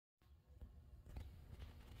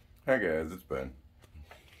Hi guys, it's Ben.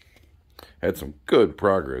 Had some good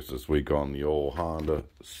progress this week on the old Honda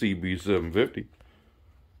CB750.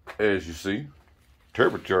 As you see,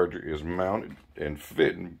 turbocharger is mounted and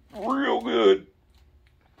fitting real good.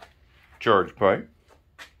 Charge pipe,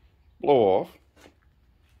 blow off.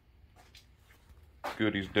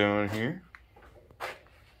 Goodies down here.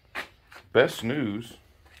 Best news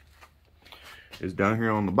is down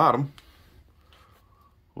here on the bottom.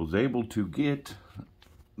 Was able to get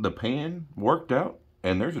the pan worked out,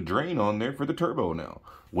 and there's a drain on there for the turbo now.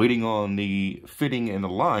 Waiting on the fitting and the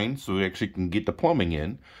line so we actually can get the plumbing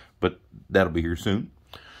in, but that'll be here soon.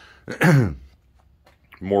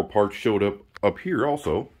 More parts showed up here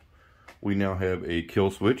also. We now have a kill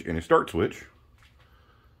switch and a start switch,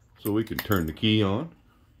 so we can turn the key on.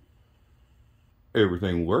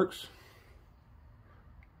 Everything works.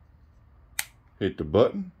 Hit the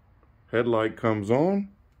button, headlight comes on,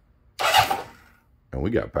 and we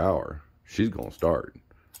got power. She's gonna start.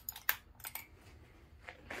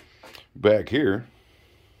 Back here,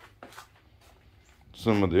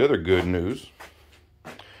 some of the other good news.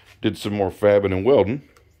 Did some more fabbing and welding.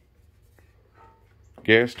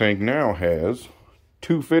 Gas tank now has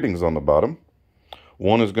two fittings on the bottom.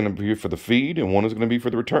 One is going to be for the feed and one is going to be for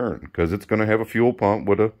the return, because it's going to have a fuel pump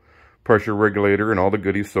with a pressure regulator and all the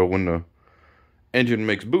goodies, so when the engine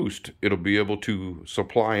makes boost, it'll be able to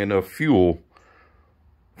supply enough fuel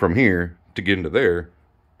from here to get into there,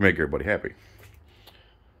 make everybody happy.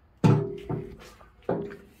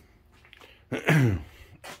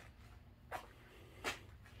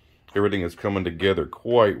 Everything is coming together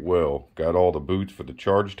quite well. Got all the boots for the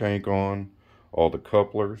charge tank on, all the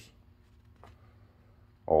couplers,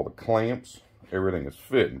 all the clamps. Everything is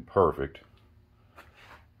fitting perfect,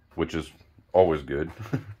 which is always good.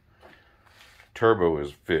 Turbo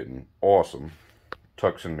is fitting awesome.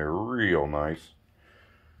 Tucks in there real nice.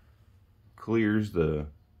 Clears the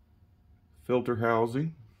filter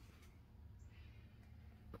housing.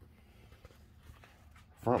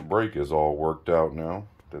 Front brake is all worked out now.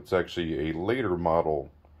 That's actually a later model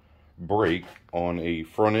brake on a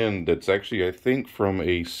front end that's actually, I think, from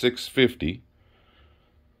a 650.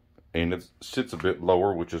 And it sits a bit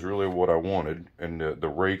lower, which is really what I wanted. And the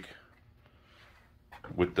rake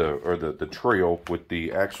with the trail with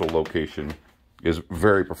the axle location is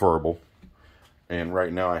very preferable. And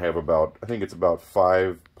right now I have about, I think it's about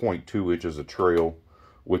 5.2 inches of trail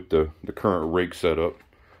with the current rake setup,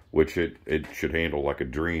 which it should handle like a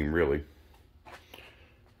dream, really.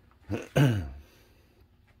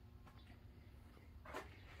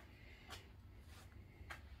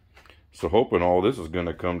 So hoping all this is going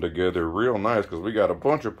to come together real nice, because we got a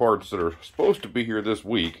bunch of parts that are supposed to be here this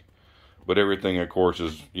week, but everything, of course,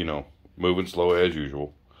 is, you know, moving slow as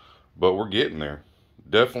usual. But we're getting there.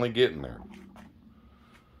 Definitely getting there.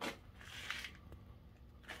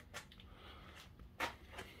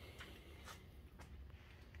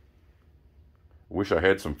 Wish I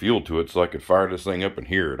had some fuel to it so I could fire this thing up and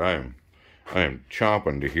hear it. I am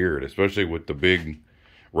chomping to hear it, especially with the big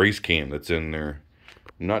race cam that's in there.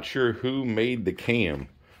 I'm not sure who made the cam,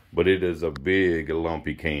 but it is a big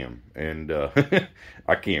lumpy cam, and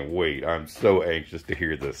I can't wait. I'm so anxious to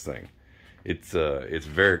hear this thing. It's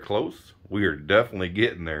very close. We are definitely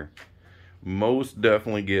getting there. Most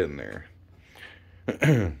definitely getting there.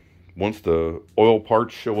 Once the oil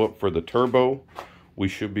parts show up for the turbo, we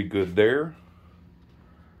should be good there.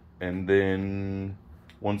 And then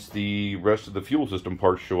once the rest of the fuel system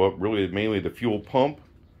parts show up, really mainly the fuel pump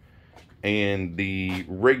and the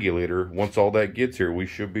regulator, once all that gets here, we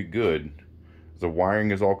should be good. The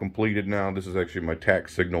wiring is all completed now. This is actually my tack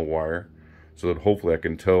signal wire, so that hopefully I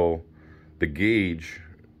can tell the gauge.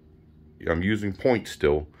 I'm using points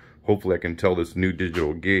still. Hopefully I can tell this new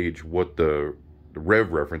digital gauge what the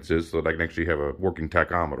rev reference is, so that I can actually have a working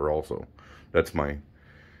tachometer also. That's my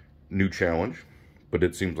new challenge. But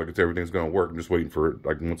it seems like everything's going to work. I'm just waiting for it.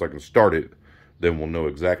 Like, once I can start it, then we'll know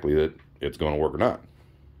exactly that it's going to work or not.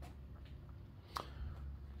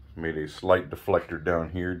 Made a slight deflector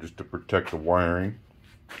down here just to protect the wiring.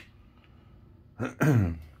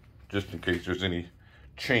 Just in case there's any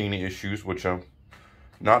chain issues, which I'm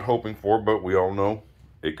not hoping for, but we all know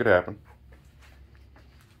it could happen.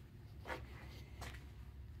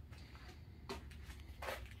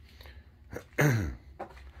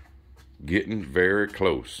 Getting very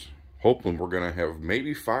close. Hoping we're going to have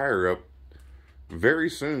maybe fire up very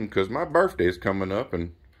soon, because my birthday's coming up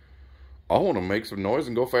and I want to make some noise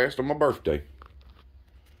and go fast on my birthday.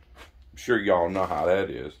 I'm sure y'all know how that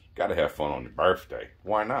is. Got to have fun on your birthday.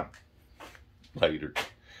 Why not? Later.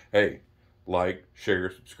 Hey, like,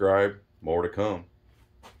 share, subscribe. More to come.